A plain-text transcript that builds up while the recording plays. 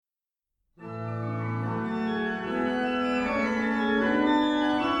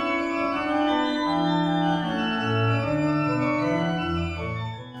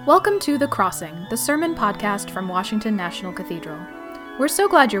Welcome to The Crossing, the sermon podcast from Washington National Cathedral. We're so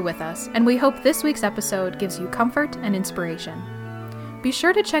glad you're with us, and we hope this week's episode gives you comfort and inspiration. Be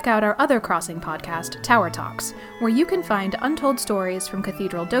sure to check out our other Crossing podcast, Tower Talks, where you can find untold stories from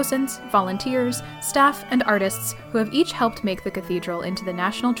cathedral docents, volunteers, staff, and artists who have each helped make the cathedral into the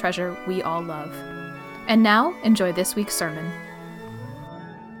national treasure we all love. And now, enjoy this week's sermon.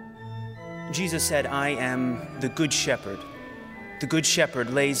 Jesus said, "I am the good shepherd. The good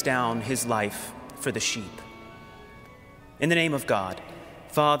shepherd lays down his life for the sheep." In the name of God,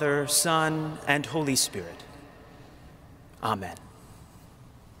 Father, Son, and Holy Spirit. Amen.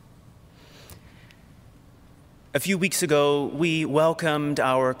 A few weeks ago, we welcomed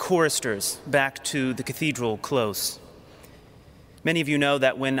our choristers back to the Cathedral Close. Many of you know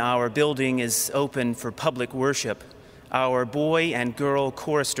that when our building is open for public worship, our boy and girl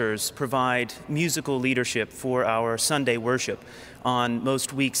choristers provide musical leadership for our Sunday worship on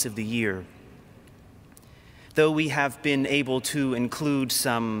most weeks of the year. Though we have been able to include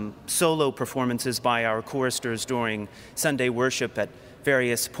some solo performances by our choristers during Sunday worship at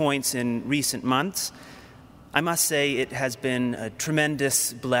various points in recent months, I must say it has been a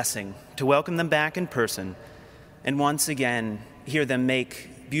tremendous blessing to welcome them back in person and once again hear them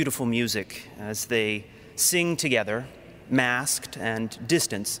make beautiful music as they sing together, masked and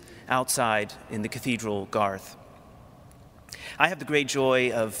distant, outside in the cathedral garth. I have the great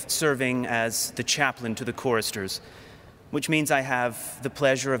joy of serving as the chaplain to the choristers, which means I have the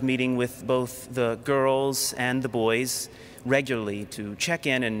pleasure of meeting with both the girls and the boys regularly to check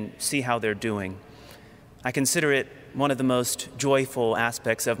in and see how they're doing. I consider it one of the most joyful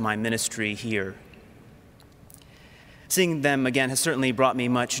aspects of my ministry here. Seeing them again has certainly brought me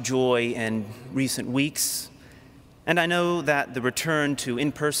much joy in recent weeks, and I know that the return to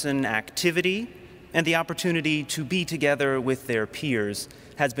in-person activity and the opportunity to be together with their peers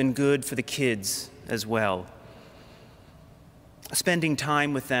has been good for the kids as well. Spending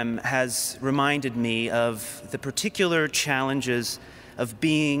time with them has reminded me of the particular challenges of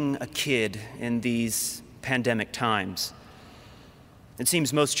being a kid in these pandemic times. It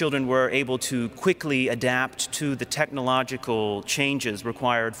seems most children were able to quickly adapt to the technological changes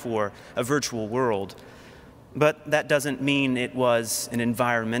required for a virtual world. But that doesn't mean it was an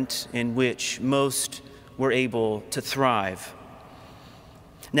environment in which most were able to thrive.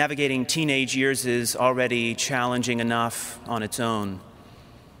 Navigating teenage years is already challenging enough on its own.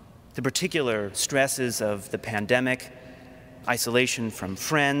 The particular stresses of the pandemic, isolation from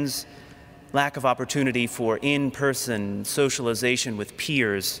friends, lack of opportunity for in-person socialization with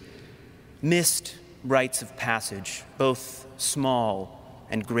peers, missed rites of passage, both small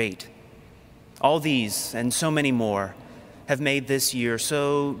and great. All these and so many more have made this year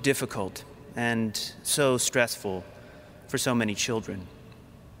so difficult and so stressful for so many children.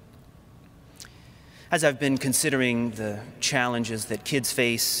 As I've been considering the challenges that kids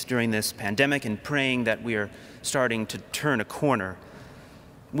face during this pandemic and praying that we're starting to turn a corner,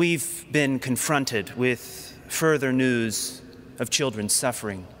 we've been confronted with further news of children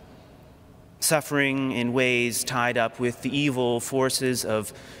suffering in ways tied up with the evil forces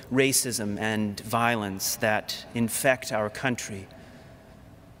of racism and violence that infect our country,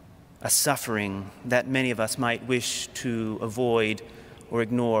 a suffering that many of us might wish to avoid or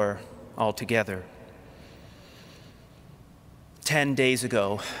ignore altogether. 10 days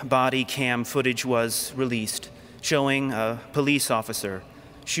ago, body cam footage was released showing a police officer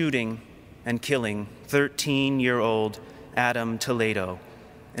shooting and killing 13-year-old Adam Toledo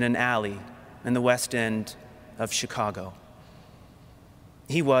in an alley in the West End of Chicago.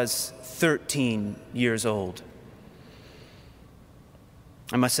 He was 13 years old.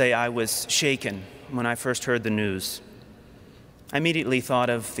 I must say I was shaken when I first heard the news. I immediately thought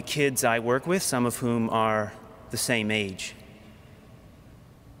of the kids I work with, some of whom are the same age.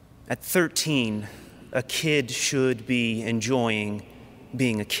 At 13, a kid should be enjoying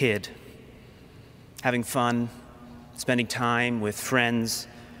being a kid, having fun, spending time with friends,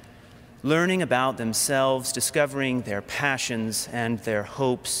 learning about themselves, discovering their passions and their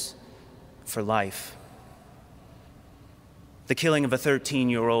hopes for life. The killing of a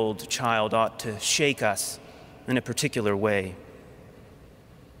 13-year-old child ought to shake us in a particular way.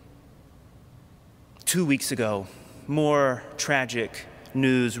 2 weeks ago, more tragic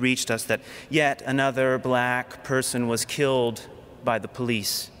news reached us that yet another black person was killed by the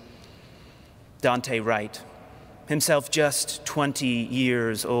police. Dante Wright, himself just 20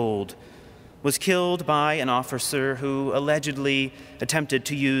 years old, was killed by an officer who allegedly attempted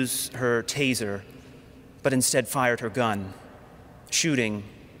to use her taser, but instead fired her gun, shooting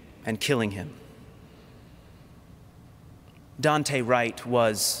and killing him. Daunte Wright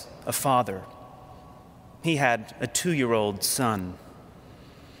was a father. He had a 2-year-old son.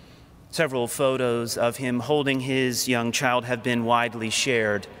 Several photos of him holding his young child have been widely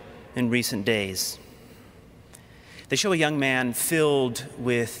shared in recent days. They show a young man filled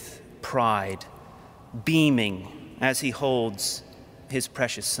with pride, beaming as he holds his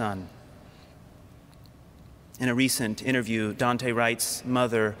precious son. In a recent interview, Daunte Wright's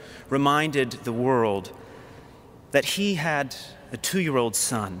mother reminded the world that he had a 2-year-old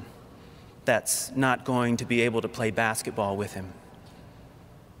son that's not going to be able to play basketball with him.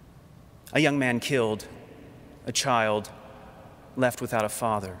 A young man killed, a child left without a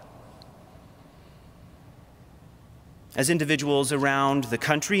father. As individuals around the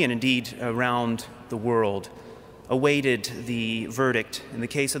country and indeed around the world awaited the verdict in the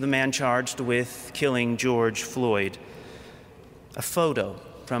case of the man charged with killing George Floyd, a photo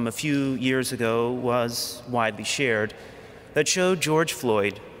from a few years ago was widely shared that showed George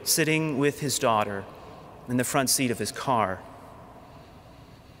Floyd sitting with his daughter in the front seat of his car.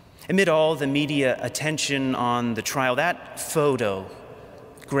 Amid all the media attention on the trial, that photo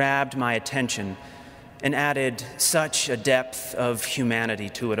grabbed my attention and added such a depth of humanity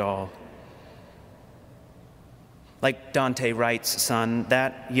to it all. Like Daunte Wright's son,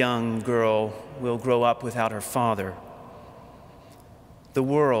 that young girl will grow up without her father. The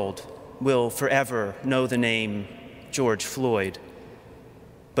world will forever know the name George Floyd,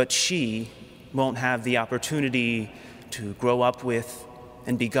 but she won't have the opportunity to grow up with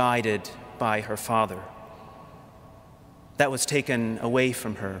and be guided by her father. That was taken away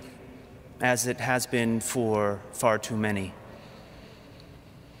from her, as it has been for far too many.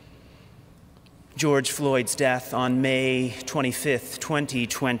 George Floyd's death on May 25th,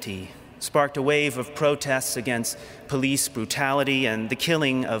 2020, sparked a wave of protests against police brutality and the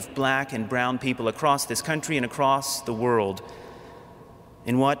killing of black and brown people across this country and across the world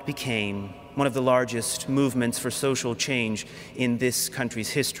in what became one of the largest movements for social change in this country's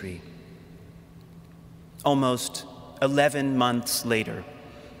history. Almost 11 months later,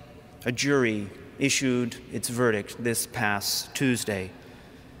 a jury issued its verdict this past Tuesday,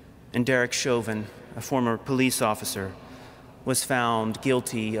 and Derek Chauvin, a former police officer, was found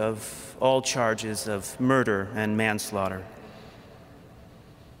guilty of all charges of murder and manslaughter.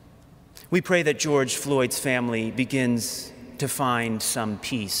 We pray that George Floyd's family begins to find some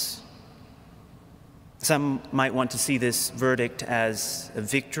peace. Some might want to see this verdict as a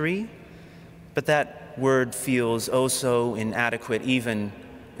victory, but that word feels oh so inadequate, even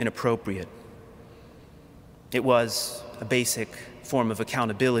inappropriate. It was a basic form of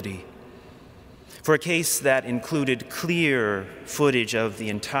accountability. For a case that included clear footage of the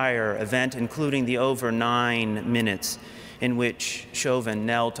entire event, including the over 9 minutes in which Chauvin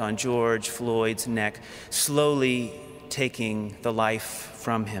knelt on George Floyd's neck, slowly taking the life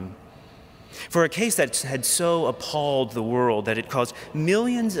from him. For a case that had so appalled the world that it caused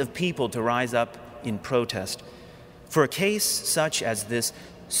millions of people to rise up in protest. For a case such as this,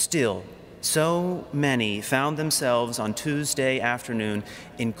 still, so many found themselves on Tuesday afternoon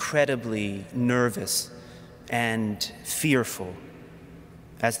incredibly nervous and fearful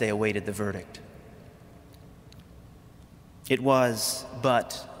as they awaited the verdict. It was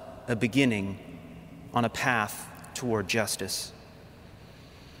but a beginning on a path toward justice.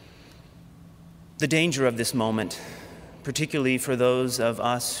 The danger of this moment, particularly for those of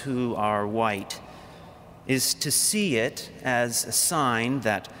us who are white, is to see it as a sign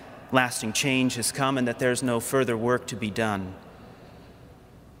that lasting change has come and that there's no further work to be done.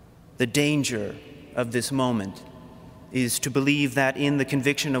 The danger of this moment is to believe that in the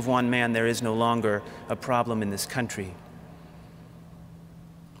conviction of one man there is no longer a problem in this country.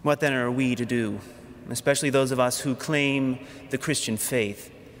 What then are we to do, especially those of us who claim the Christian faith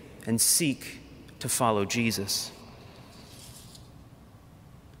and seek to follow Jesus?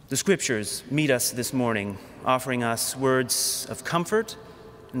 The scriptures meet us this morning, offering us words of comfort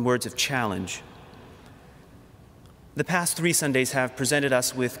and words of challenge. The past 3 Sundays have presented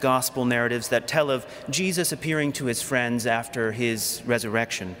us with gospel narratives that tell of Jesus appearing to his friends after his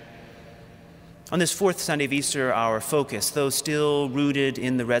resurrection. On this 4th Sunday of Easter, our focus, though still rooted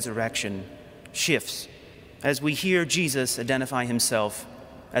in the resurrection, shifts as we hear Jesus identify himself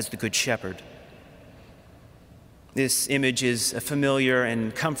as the Good Shepherd. This image is a familiar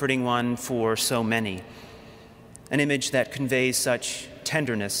and comforting one for so many, an image that conveys such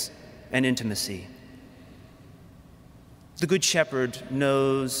tenderness and intimacy. The Good Shepherd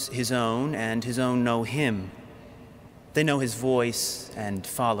knows his own, and his own know him. They know his voice and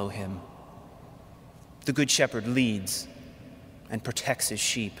follow him. The Good Shepherd leads and protects his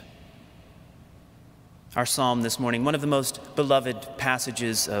sheep. Our psalm this morning, one of the most beloved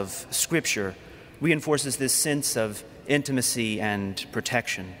passages of Scripture, reinforces this sense of intimacy and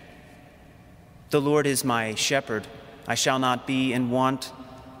protection. The Lord is my shepherd, I shall not be in want.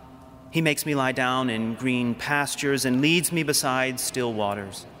 He makes me lie down in green pastures and leads me beside still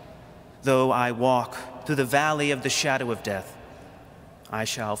waters. Though I walk through the valley of the shadow of death, I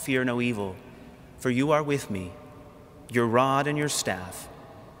shall fear no evil, for you are with me. Your rod and your staff,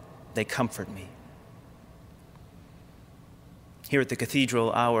 they comfort me. Here at the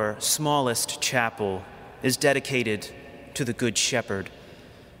cathedral, our smallest chapel is dedicated to the Good Shepherd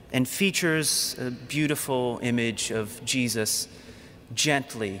and features a beautiful image of Jesus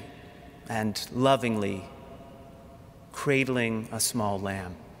gently and lovingly cradling a small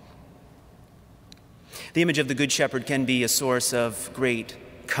lamb. The image of the Good Shepherd can be a source of great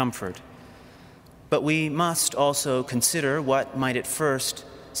comfort, but we must also consider what might at first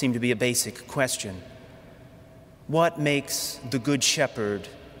seem to be a basic question. What makes the Good Shepherd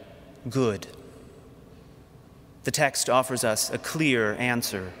good? The text offers us a clear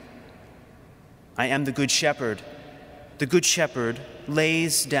answer. I am the Good Shepherd. The Good Shepherd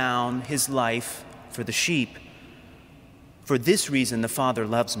lays down his life for the sheep. For this reason the Father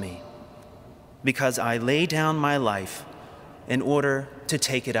loves me, because I lay down my life in order to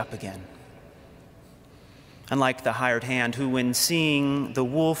take it up again. Unlike the hired hand who, when seeing the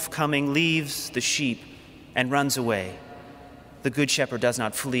wolf coming, leaves the sheep and runs away, the Good Shepherd does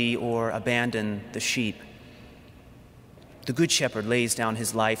not flee or abandon the sheep. The Good Shepherd lays down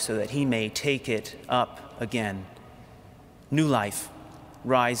his life so that he may take it up again. New life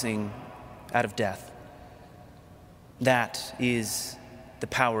rising out of death. That is the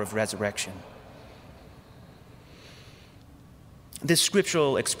power of resurrection. This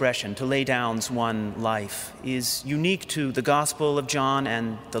scriptural expression, to lay down one's life, is unique to the Gospel of John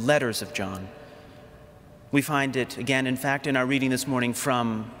and the letters of John. We find it again, in fact, in our reading this morning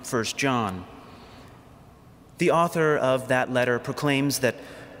from 1 John. The author of that letter proclaims that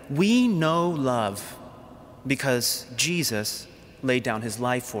we know love because Jesus laid down his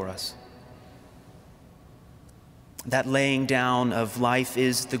life for us. That laying down of life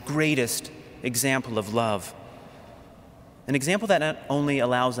is the greatest example of love. An example that not only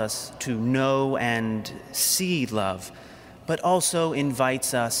allows us to know and see love, but also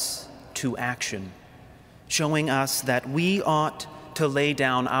invites us to action, showing us that we ought to lay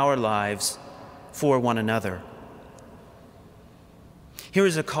down our lives for one another. Here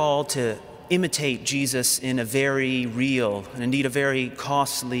is a call to imitate Jesus in a very real and indeed a very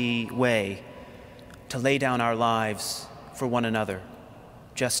costly way, to lay down our lives for one another,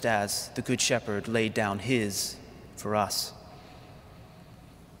 just as the Good Shepherd laid down his for us.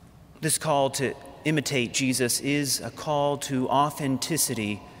 This call to imitate Jesus is a call to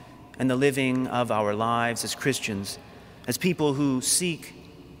authenticity and the living of our lives as Christians, as people who seek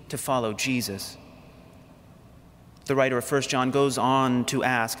to follow Jesus. The writer of 1 John goes on to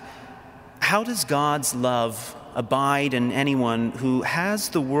ask, how does God's love abide in anyone who has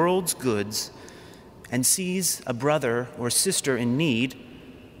the world's goods and sees a brother or sister in need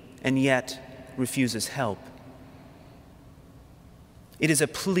and yet refuses help? It is a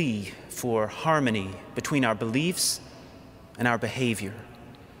plea for harmony between our beliefs and our behavior.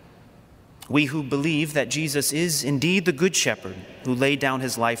 We who believe that Jesus is indeed the Good Shepherd who laid down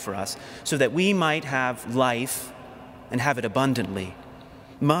his life for us so that we might have life and have it abundantly,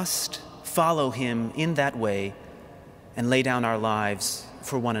 must follow him in that way and lay down our lives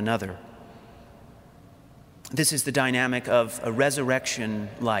for one another. This is the dynamic of a resurrection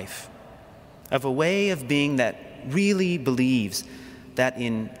life, of a way of being that really believes that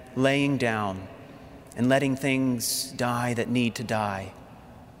in laying down and letting things die that need to die,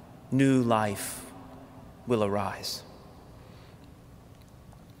 new life will arise.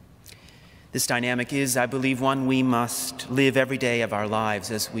 This dynamic is, I believe, one we must live every day of our lives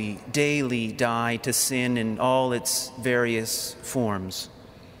as we daily die to sin in all its various forms.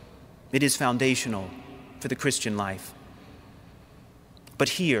 It is foundational for the Christian life. But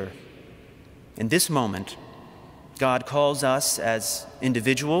here, in this moment, God calls us as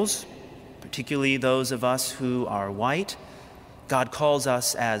individuals, particularly those of us who are white. God calls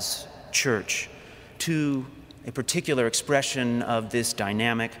us as church to a particular expression of this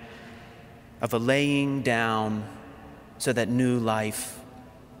dynamic of a laying down so that new life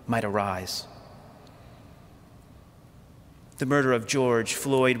might arise. The murder of George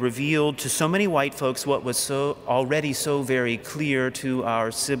Floyd revealed to so many white folks what was already so very clear to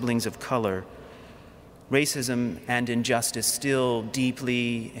our siblings of color. Racism and injustice still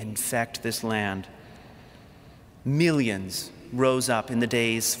deeply infect this land. Millions rose up in the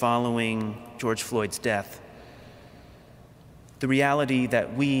days following George Floyd's death. The reality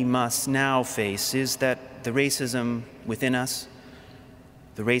that we must now face is that the racism within us,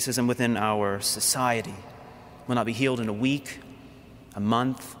 the racism within our society, will not be healed in a week, a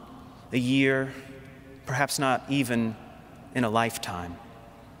month, a year, perhaps not even in a lifetime.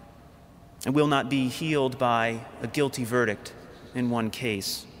 It will not be healed by a guilty verdict in one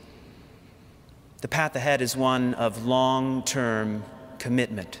case. The path ahead is one of long-term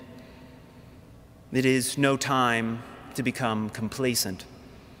commitment. It is no time to become complacent.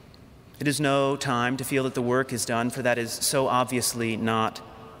 It is no time to feel that the work is done, for that is so obviously not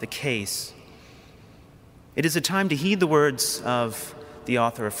the case. It is a time to heed the words of the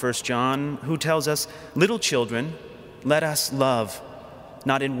author of 1 John, who tells us, "Little children, let us love,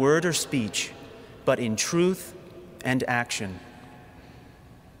 not in word or speech, but in truth and action."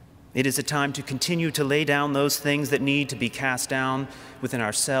 It is a time to continue to lay down those things that need to be cast down within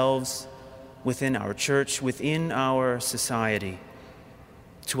ourselves, within our church, within our society,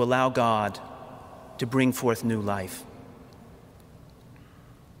 to allow God to bring forth new life.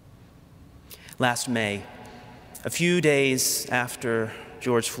 Last May, a few days after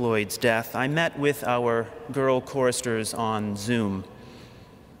George Floyd's death, I met with our girl choristers on Zoom.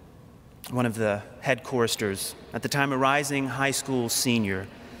 One of the head choristers, at the time a rising high school senior,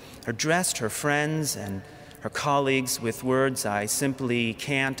 addressed her friends and her colleagues with words I simply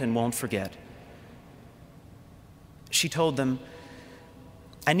can't and won't forget. She told them,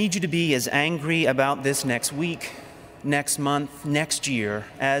 "I need you to be as angry about this next week, next month, next year,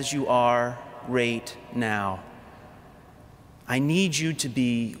 as you are right now. I need you to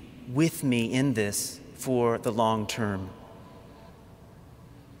be with me in this for the long term."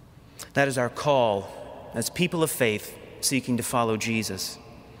 That is our call as people of faith seeking to follow Jesus.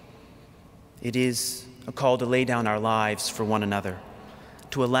 It is a call to lay down our lives for one another,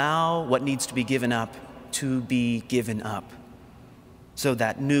 to allow what needs to be given up to be given up, so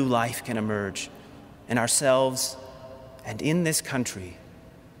that new life can emerge in ourselves and in this country,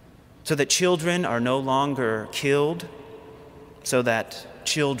 so that children are no longer killed, so that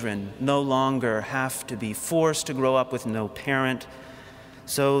children no longer have to be forced to grow up with no parent,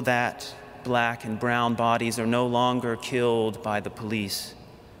 so that black and brown bodies are no longer killed by the police.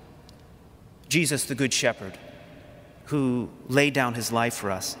 Jesus, the Good Shepherd, who laid down his life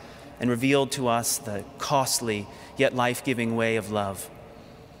for us and revealed to us the costly yet life-giving way of love.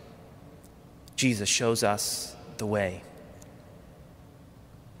 Jesus shows us the way.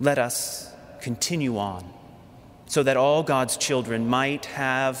 Let us continue on so that all God's children might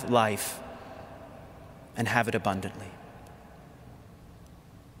have life and have it abundantly.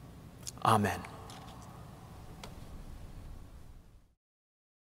 Amen.